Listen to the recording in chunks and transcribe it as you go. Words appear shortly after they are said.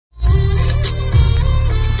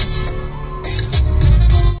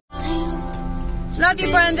Love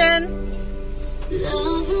you, Brandon.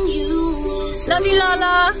 Love you,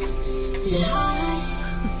 Lala.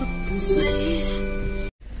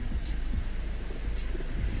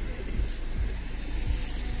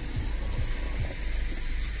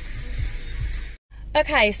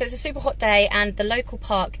 Okay, so it's a super hot day and the local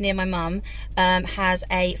park near my mum has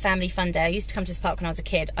a family fun day. I used to come to this park when I was a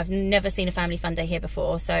kid. I've never seen a family fun day here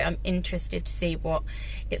before, so I'm interested to see what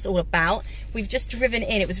it's all about. We've just driven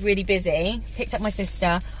in, it was really busy, picked up my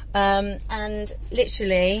sister, and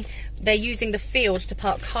literally they're using the field to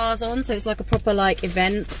park cars on, so it's like a proper like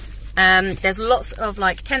event. There's lots of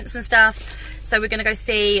like tents and stuff, so we're gonna go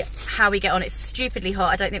see how we get on. It's stupidly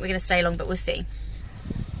hot. I don't think we're gonna stay long, but we'll see.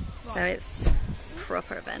 So it's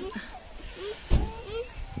proper event.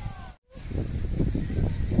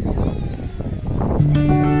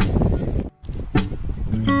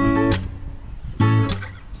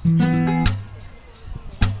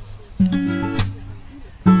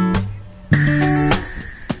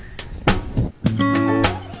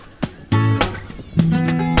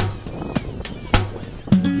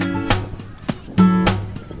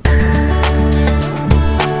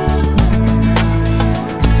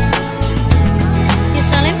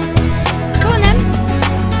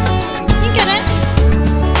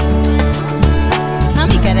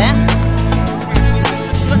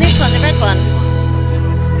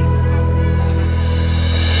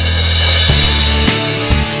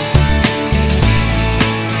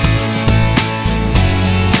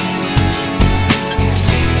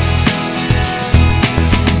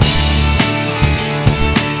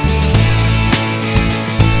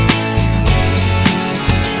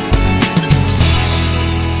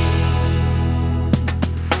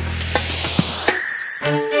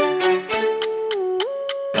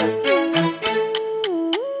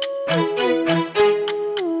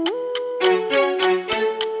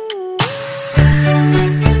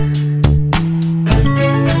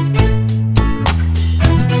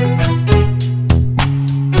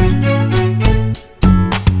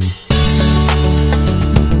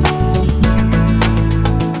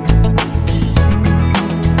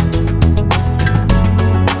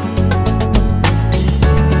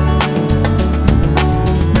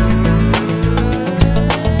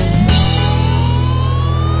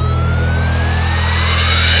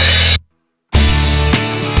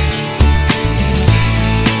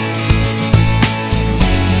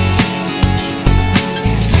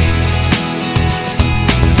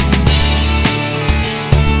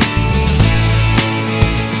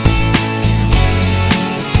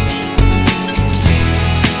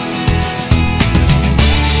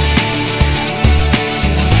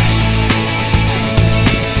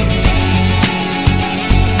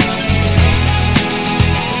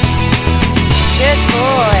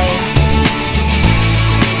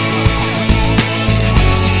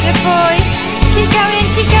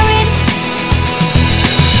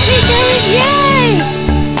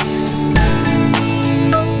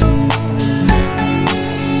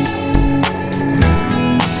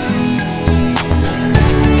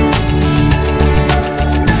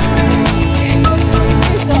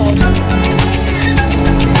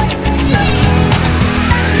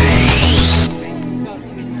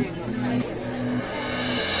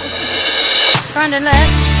 Brandon, look.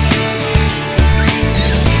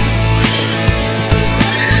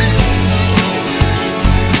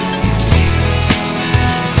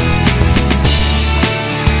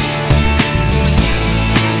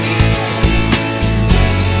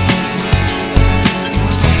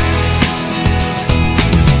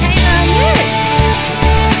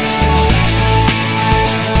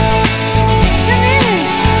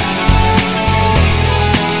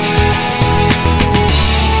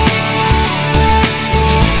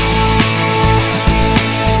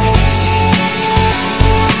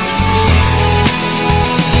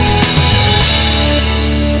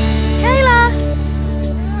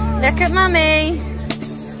 Look at Mummy.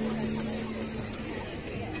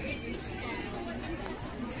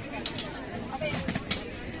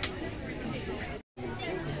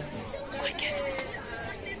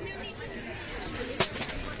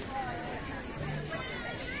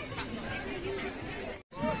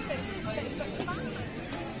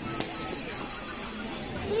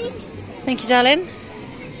 Thank you, darling.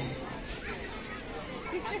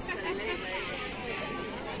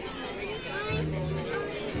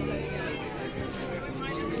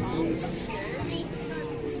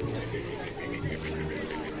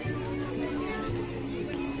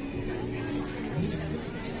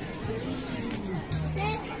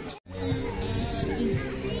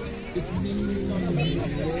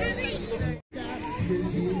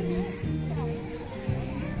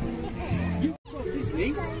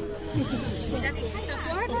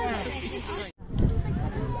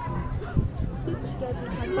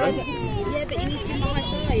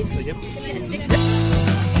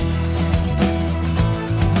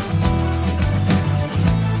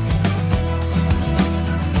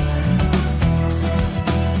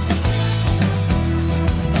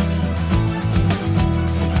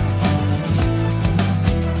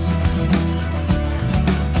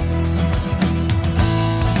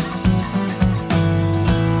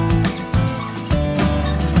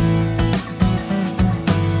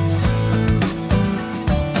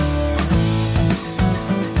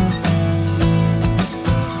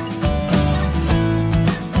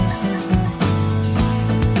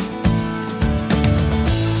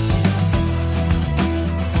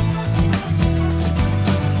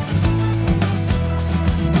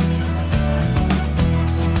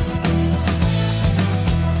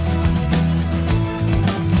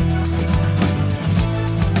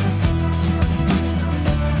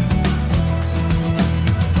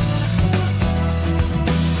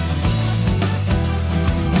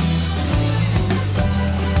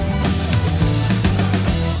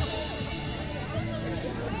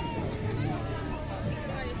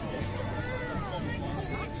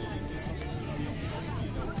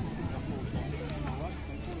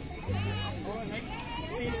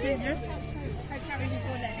 See you soon, yeah?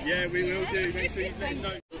 Yeah, we will do. Make sure you let us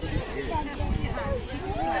know.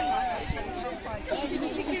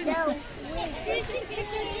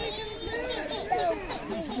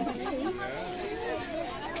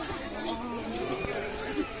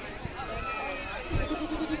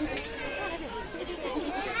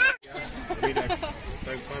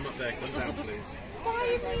 Don't climb up there, come down please. Why are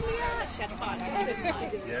you bringing me out?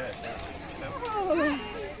 Yeah.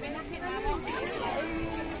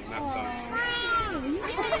 Nap time.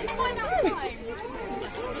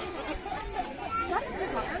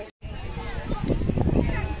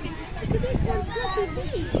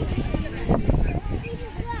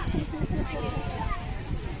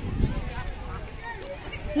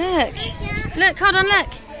 Look, look, hold on, look.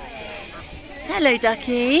 Hello,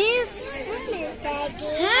 duckies.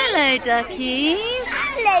 Hello, duckies.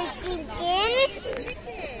 Hello, chicken.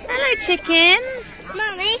 Hello, chicken.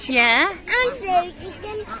 Mommy. Yeah? Hello,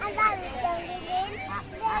 chicken. Hello, chicken.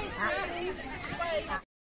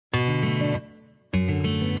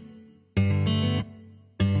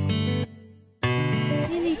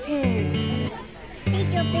 Guinea pigs.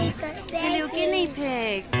 Little They're little guinea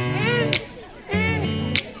pigs.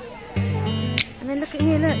 And then look at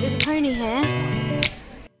here, look, there's a pony here.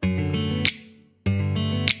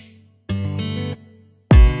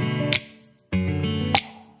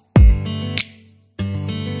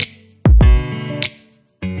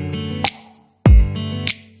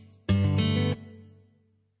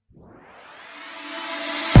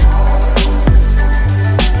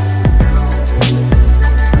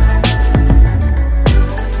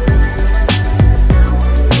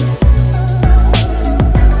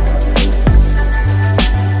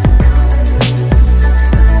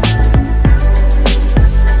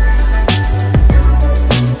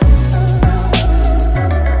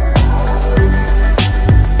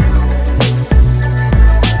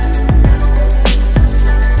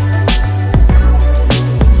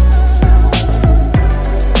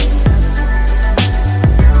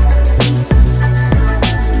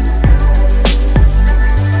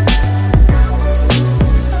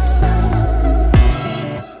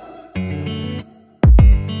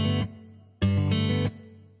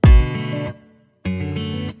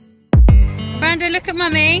 Brando, look at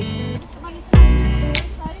mummy.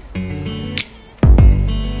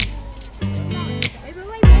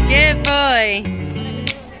 Good boy.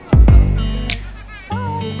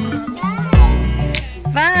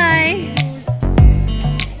 Bye.